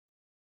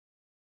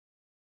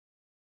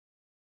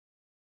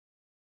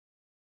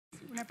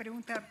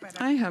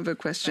I have a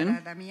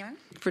question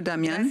for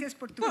Damian.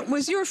 What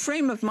was your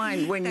frame of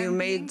mind when you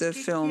made the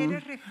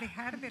film?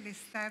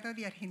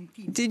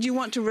 Did you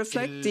want to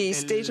reflect the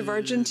state of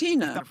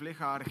Argentina?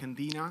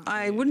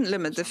 I wouldn't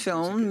limit the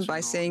film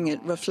by saying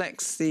it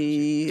reflects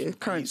the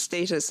current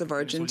status of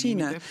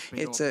Argentina.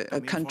 It's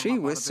a country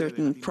with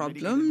certain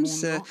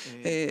problems.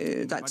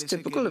 That's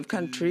typical of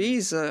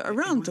countries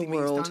around the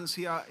world.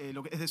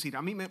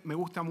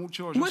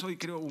 What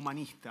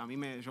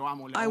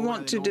I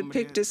want to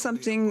depict is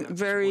something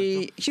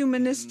very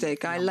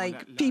humanistic. I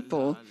like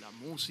people.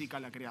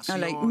 I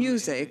like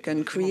music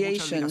and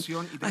creation.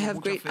 I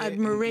have great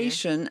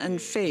admiration and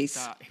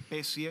faith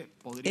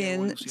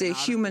in the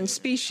human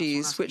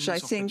species, which I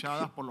think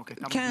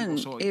can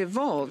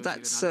evolve.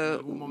 That's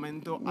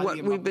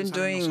what we've been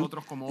doing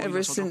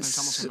ever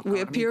since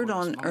we appeared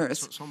on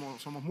Earth.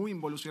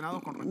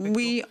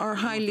 We are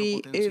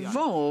highly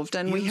evolved,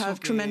 and we have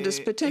tremendous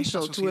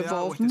potential to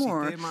evolve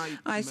more.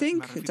 I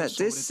think that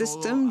this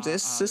system,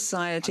 this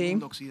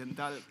society,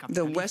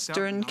 the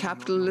Western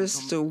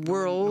capitalist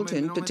world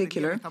in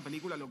particular,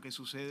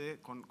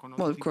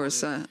 well, of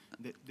course,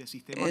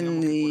 in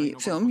the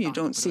film you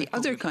don't see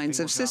other kinds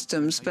of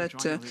systems,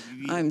 but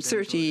I'm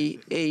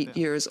 38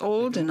 years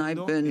old and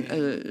I've been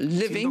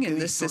living in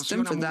this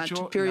system for that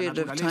period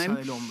of time,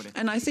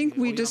 and I think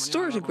we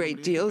distort a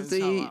great deal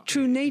the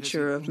true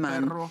nature of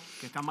man.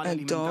 A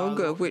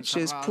dog which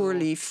is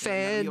poorly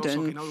fed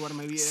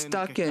and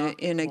stuck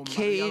in a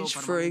cage,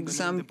 for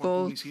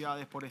example,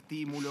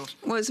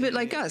 well, it's a bit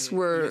like us.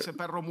 We're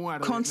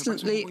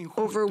constantly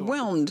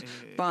overwhelmed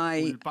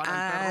by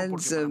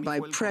ads, by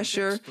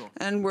pressure,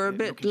 and we're a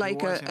bit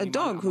like a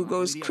dog who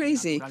goes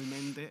crazy.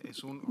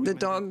 The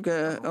dog,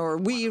 or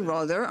we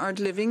rather, aren't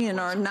living in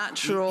our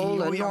natural,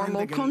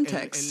 normal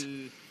context.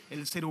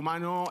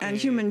 And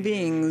human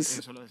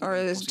beings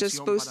are just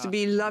supposed to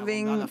be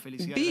loving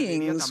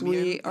beings.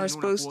 We are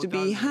supposed to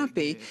be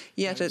happy,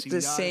 yet at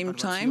the same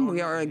time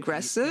we are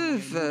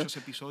aggressive,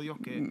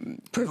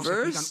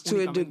 perverse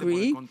to a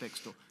degree.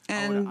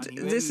 And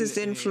this is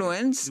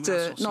influenced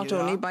not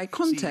only by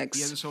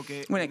context.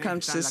 When it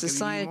comes to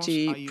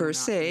society per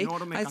se,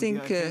 I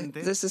think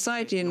the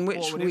society in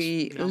which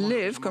we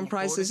live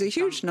comprises a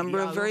huge number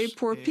of very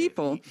poor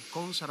people.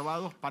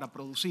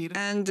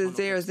 And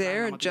they are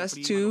there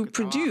just to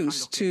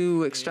produce,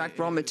 to extract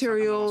raw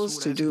materials,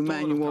 to do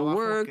manual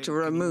work, to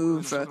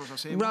remove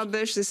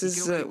rubbish. This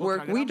is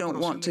work we don't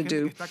want to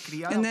do.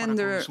 And then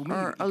there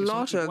are a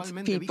lot of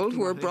people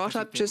who are brought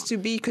up just to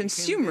be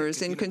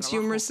consumers in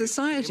consumer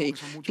society.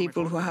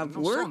 People who have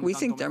work, we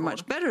think they're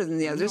much better than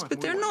the others,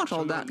 but they're not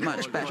all that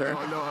much better.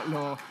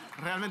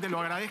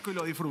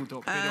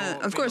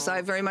 Of course,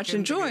 I very much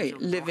enjoy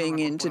living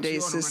in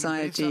today's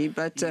society,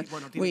 but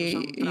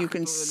you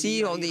can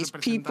see all these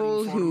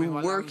people who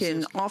work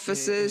in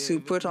offices, who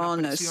put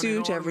on a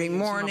suit every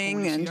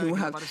morning and who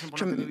have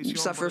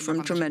suffer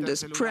from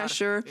tremendous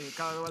pressure,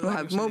 who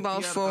have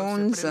mobile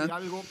phones.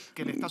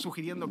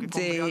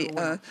 They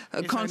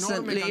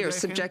constantly are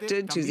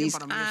subjected to these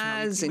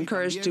ads,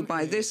 encouraged to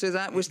buy this or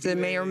that, which they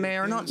may or may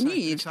not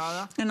need.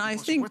 And I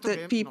think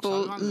that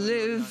people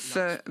live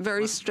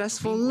very stressful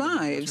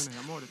lives.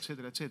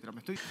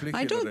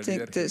 I don't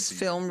think this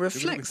film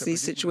reflects the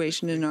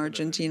situation in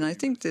Argentina. I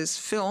think this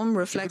film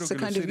reflects a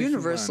kind of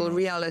universal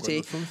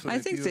reality. I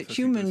think that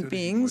human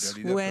beings,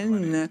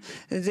 when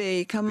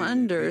they come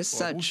under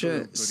such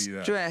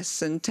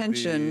stress and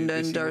tension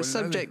and are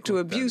subject to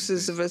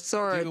abuses of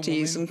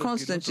authorities and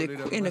constant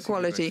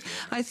inequality,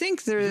 I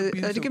think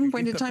at a given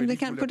point in time they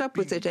can't put up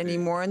with it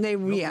anymore and they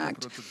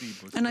react.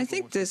 And I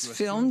think this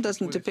film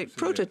doesn't depict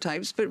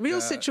prototypes, but real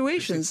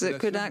situations that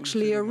could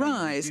actually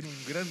arise.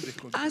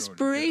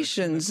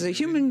 Aspirations,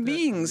 human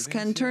beings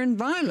can turn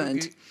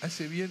violent.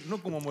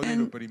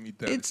 And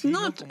it's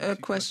not a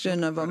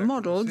question of a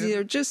model,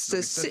 they're just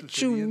the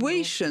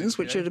situations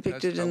which are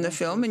depicted in the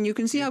film, and you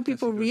can see how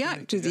people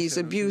react to these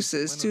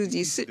abuses, to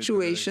these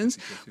situations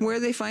where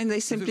they find they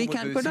simply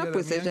can't put up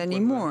with it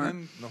anymore.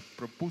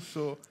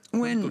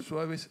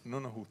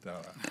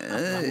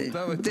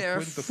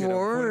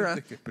 Therefore,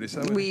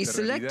 we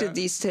selected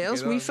these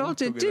tales. We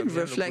felt it did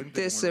reflect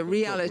this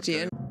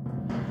reality.